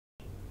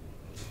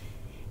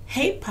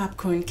Hey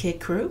Popcorn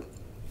Kid crew,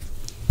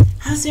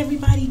 how's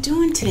everybody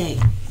doing today?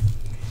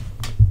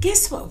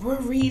 Guess what we're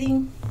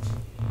reading?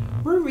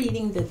 We're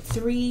reading the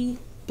Three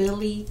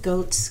Billy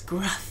Goats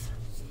Gruff.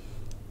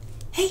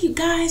 Hey you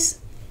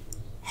guys,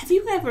 have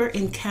you ever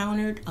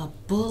encountered a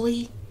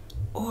bully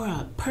or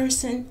a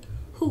person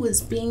who is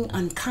being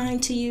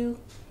unkind to you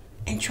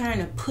and trying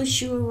to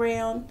push you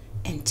around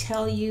and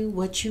tell you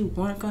what you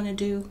weren't going to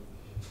do?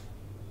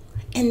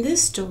 In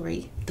this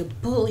story, the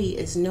bully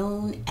is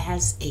known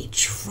as a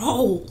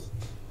troll.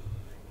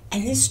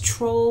 And this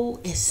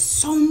troll is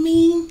so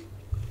mean.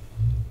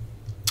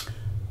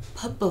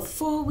 But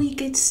before we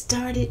get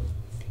started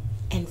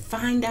and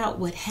find out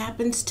what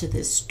happens to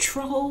this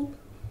troll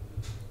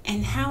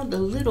and how the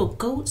little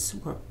goats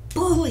were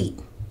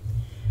bullied,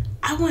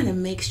 I want to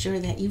make sure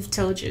that you've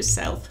told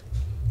yourself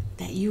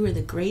that you are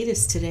the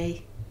greatest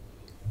today.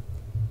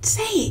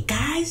 Say it,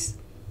 guys.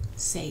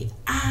 Say,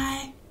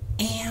 I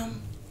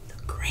am the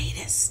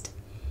greatest.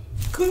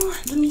 Come on,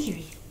 let me hear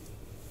you.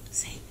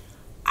 Say,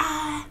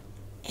 I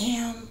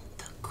am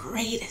the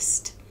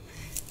greatest.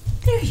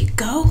 There you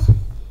go.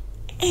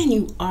 And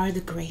you are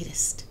the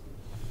greatest.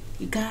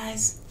 You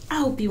guys, I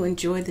hope you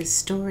enjoy this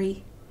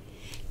story.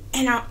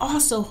 And I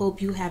also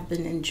hope you have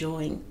been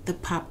enjoying the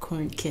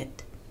Popcorn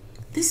Kit.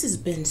 This has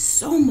been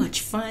so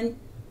much fun.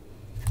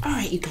 All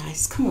right, you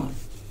guys, come on.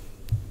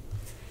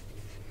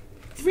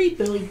 Three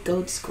Billy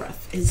Goats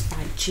Gruff is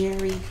by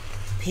Jerry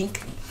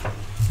Pinkney.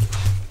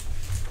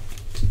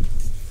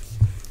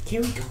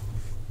 Here we go.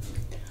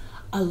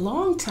 A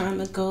long time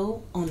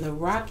ago, on the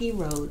rocky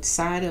road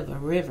side of a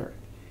river,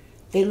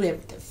 there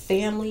lived a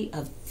family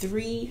of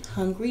 3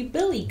 hungry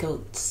billy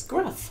goats,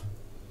 Gruff.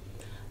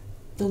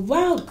 The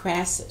wild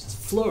grasses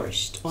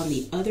flourished on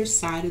the other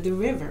side of the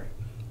river,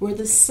 where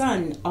the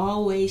sun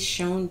always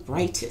shone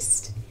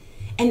brightest.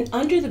 And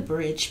under the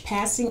bridge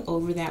passing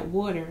over that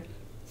water,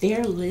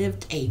 there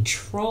lived a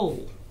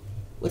troll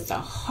with a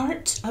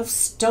heart of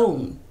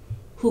stone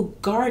who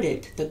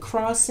guarded the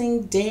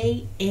crossing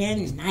day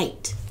and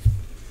night.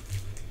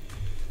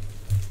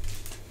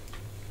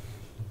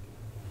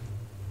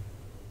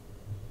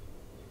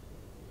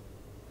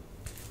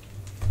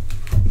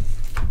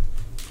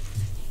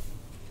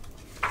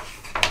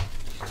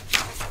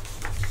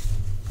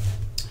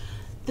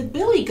 The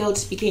billy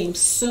goats became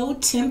so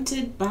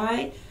tempted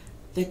by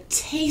the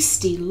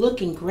tasty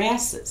looking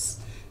grasses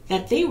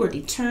that they were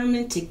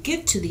determined to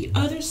get to the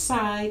other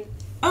side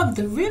of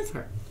the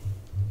river.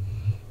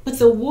 But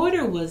the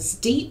water was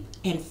deep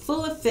and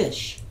full of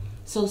fish,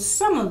 so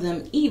some of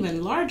them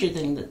even larger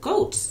than the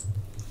goats.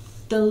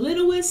 The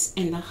littlest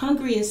and the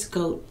hungriest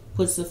goat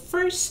was the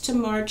first to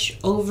march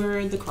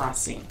over the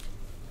crossing.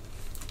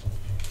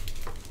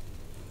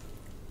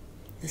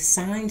 The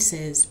sign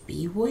says,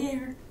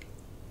 "Beware."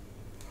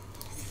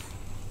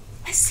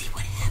 Let's see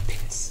what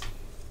happens.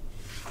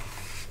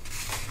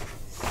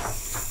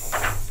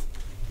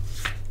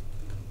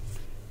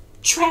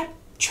 Trap,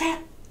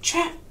 trap,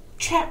 trap,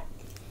 trap.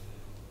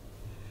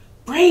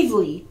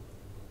 Bravely,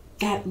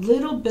 that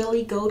little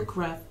billy goat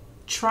Gruff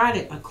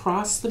trotted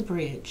across the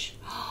bridge.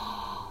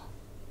 Oh,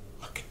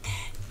 look at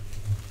that.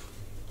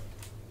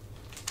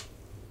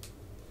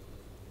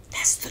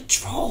 That's the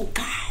troll,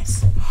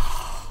 guys.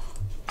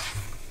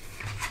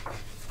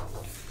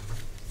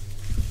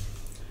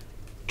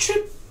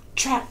 Trip,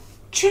 trap,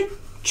 trip,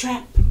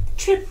 trap,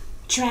 trip,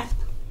 trap.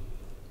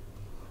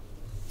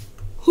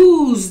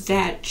 Who's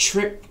that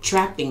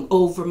trip-trapping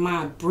over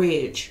my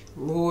bridge?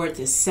 Roared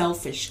the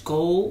selfish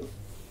goat.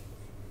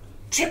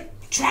 Trip,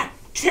 trap,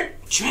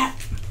 trip, trap.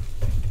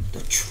 The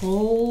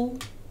troll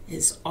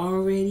is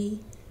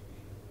already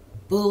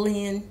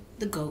bullying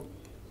the goat.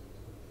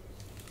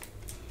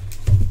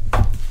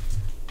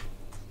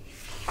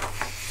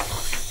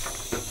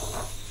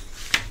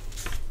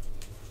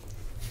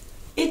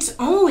 It's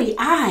only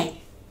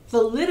I,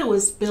 the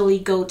littlest billy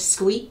goat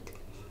squeaked.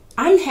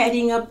 I'm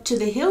heading up to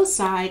the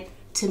hillside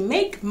to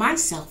make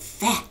myself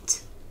fat.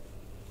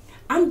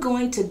 I'm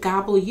going to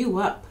gobble you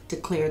up,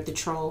 declared the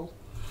troll.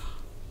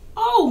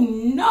 Oh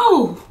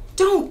no,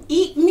 don't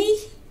eat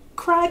me,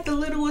 cried the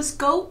littlest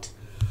goat.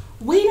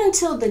 Wait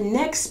until the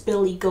next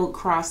billy goat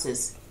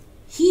crosses.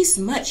 He's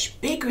much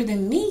bigger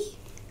than me.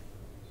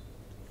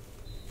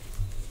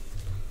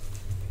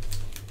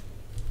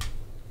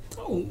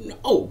 Oh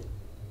no.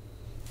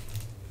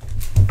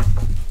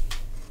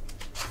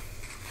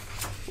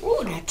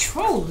 Oh, that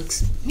troll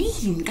looks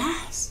mean,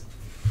 guys.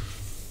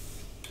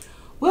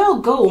 Well,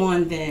 go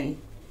on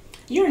then.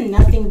 You're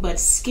nothing but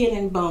skin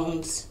and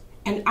bones,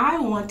 and I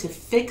want to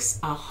fix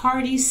a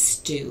hearty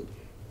stew.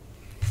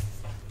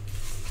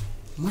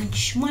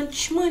 Munch,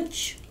 munch,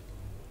 munch.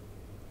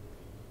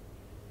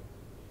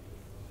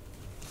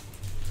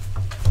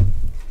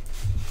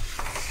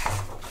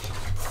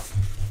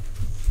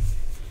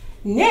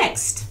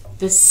 Next,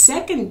 the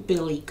second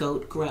billy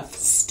goat Gruff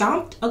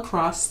stomped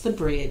across the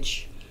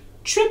bridge.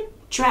 Trip,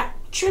 trap,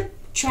 trip,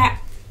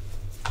 trap.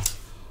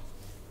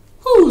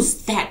 Who's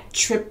that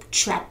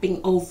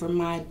trip-trapping over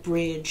my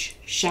bridge?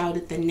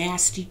 Shouted the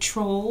nasty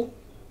troll.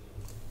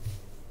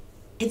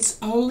 It's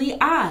only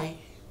I,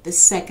 the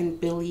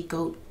second Billy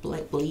Goat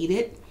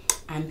bleated.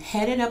 I'm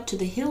headed up to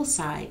the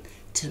hillside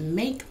to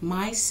make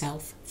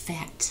myself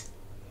fat.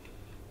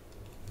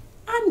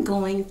 I'm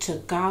going to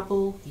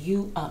gobble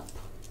you up,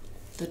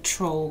 the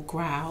troll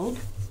growled.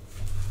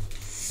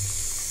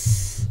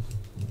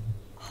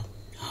 Oh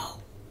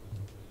no.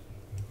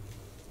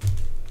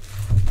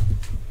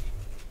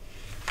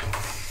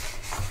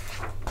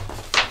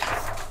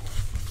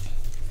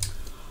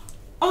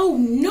 Oh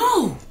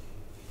no!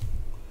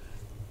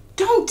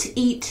 Don't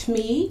eat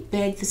me,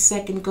 begged the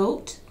second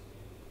goat.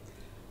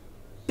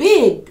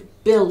 Big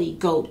Billy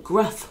Goat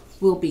Gruff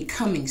will be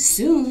coming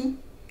soon.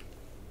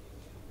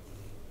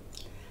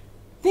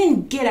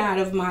 Then get out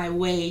of my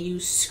way, you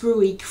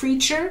screwy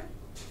creature.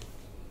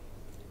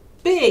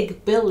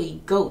 Big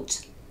Billy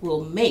Goat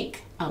will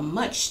make a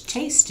much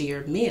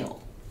tastier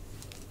meal.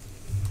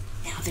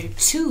 Now there are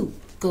two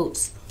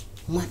goats.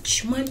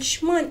 Munch,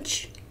 munch,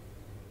 munch.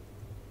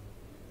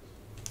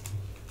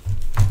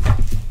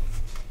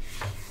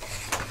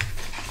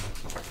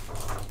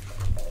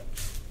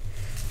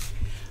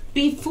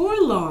 Before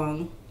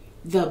long,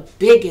 the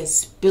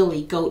biggest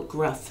Billy Goat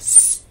Gruff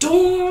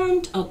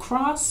stormed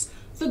across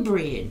the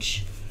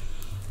bridge.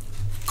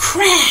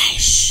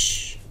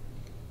 Crash!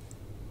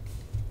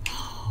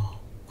 Oh,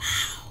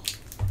 wow.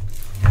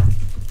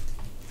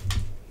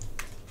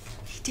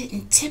 He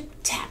didn't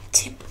tip-tap,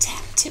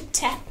 tip-tap,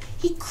 tip-tap.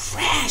 He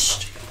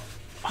crashed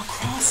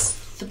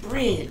across the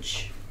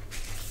bridge.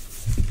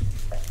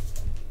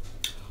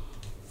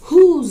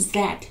 Who's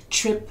that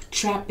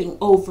trip-trapping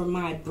over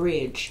my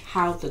bridge?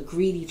 Howled the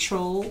greedy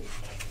troll.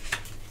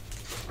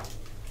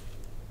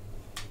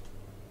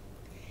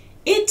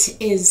 It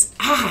is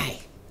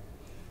I,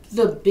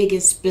 the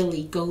biggest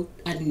Billy Goat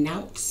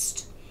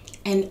announced,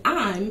 and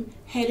I'm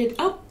headed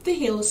up the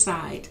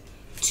hillside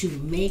to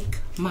make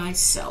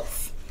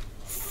myself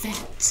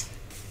fat.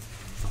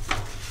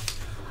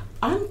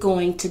 I'm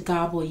going to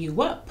gobble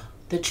you up,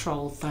 the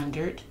troll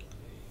thundered.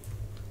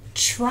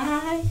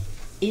 Try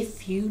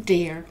if you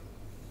dare.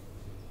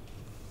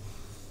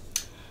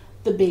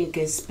 The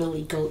biggest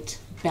Billy Goat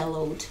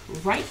bellowed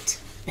right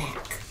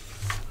back.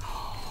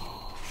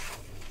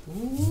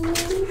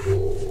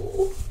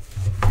 Ooh.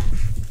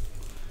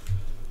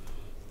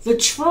 The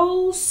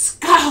troll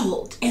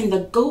scowled and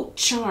the goat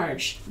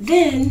charged.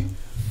 Then,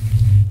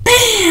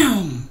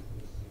 bam!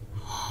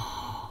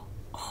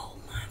 Oh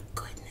my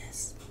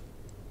goodness.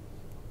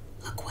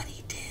 Look what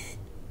he did.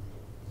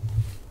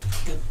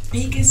 The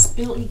biggest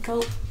Billy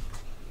Goat.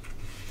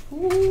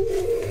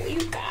 Ooh,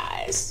 you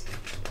guys.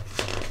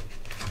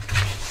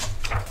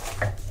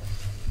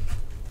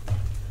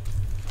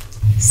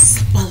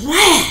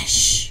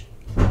 Splash!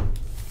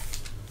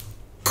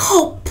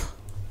 Cope!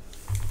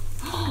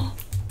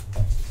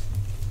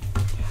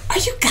 Are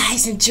you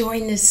guys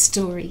enjoying this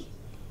story?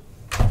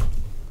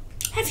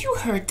 Have you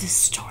heard this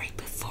story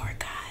before,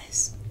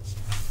 guys?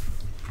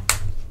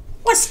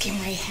 What's getting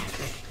ready to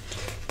happen?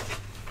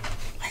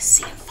 Let's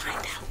see and find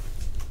out.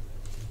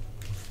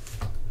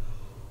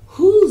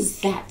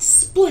 Who's that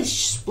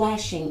splish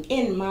splashing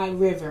in my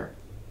river?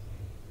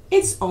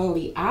 It's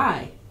only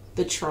I,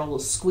 the troll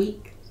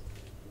squeaked.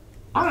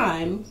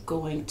 I'm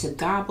going to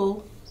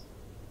gobble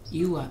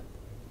you up.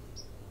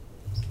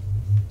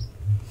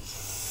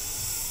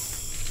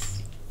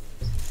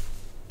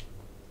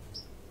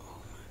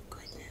 Oh my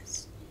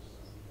goodness.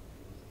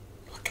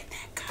 Look at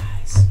that,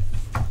 guys.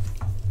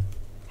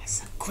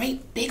 That's a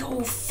great big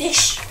old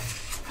fish.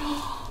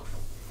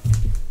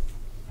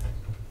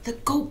 The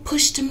goat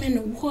pushed him in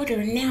the water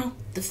and now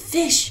the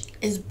fish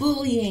is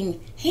bullying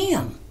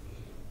him.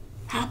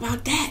 How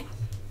about that?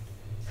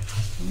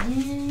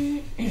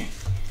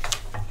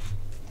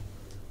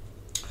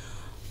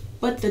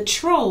 But the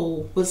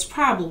troll was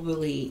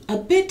probably a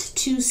bit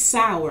too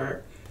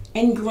sour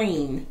and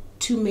green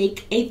to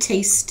make a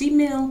tasty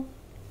meal.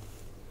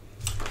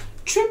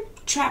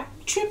 Trip, trap,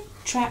 trip,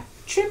 trap,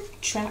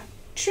 trip, trap,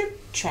 trip,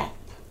 trap.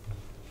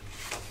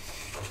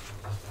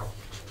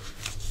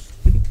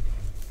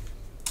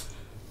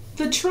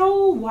 The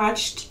troll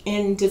watched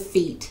in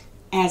defeat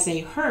as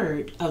a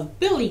herd of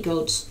billy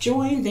goats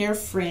joined their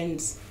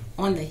friends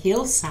on the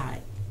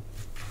hillside.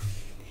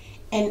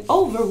 And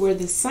over where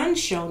the sun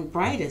shone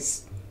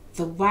brightest,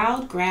 the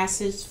wild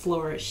grasses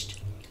flourished,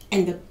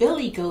 and the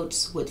billy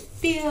goats would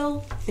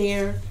fill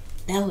their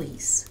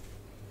bellies.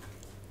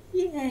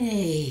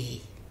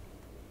 Yay!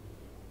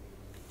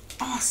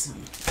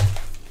 Awesome.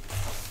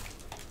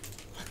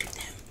 Look at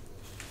them.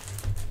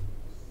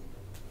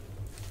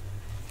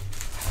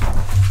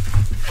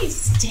 He's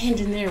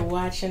standing there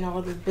watching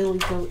all the billy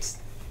goats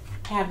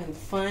having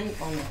fun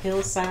on the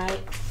hillside.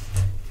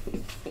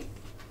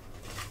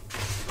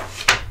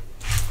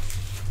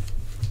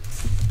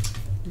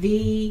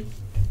 The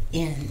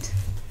end.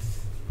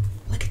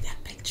 Look at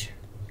that picture.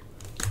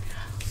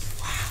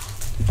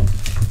 Wow.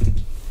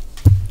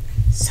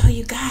 So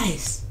you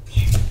guys,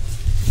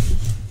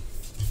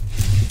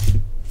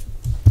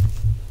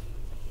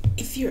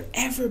 if you're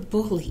ever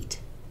bullied,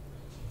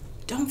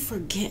 don't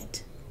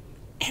forget,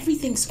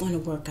 everything's going to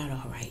work out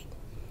all right.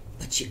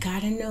 But you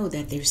gotta know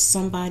that there's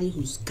somebody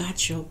who's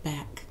got your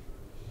back.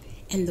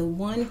 And the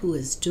one who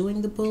is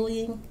doing the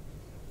bullying,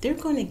 they're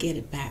gonna get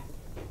it back.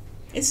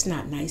 It's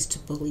not nice to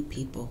bully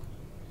people.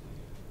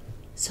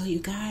 So you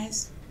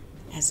guys,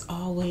 as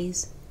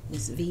always,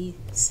 Miss V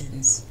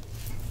sends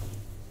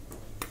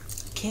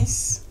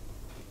kiss,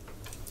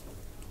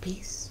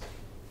 peace,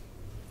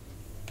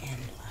 and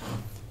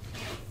love.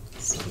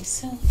 See you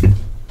soon.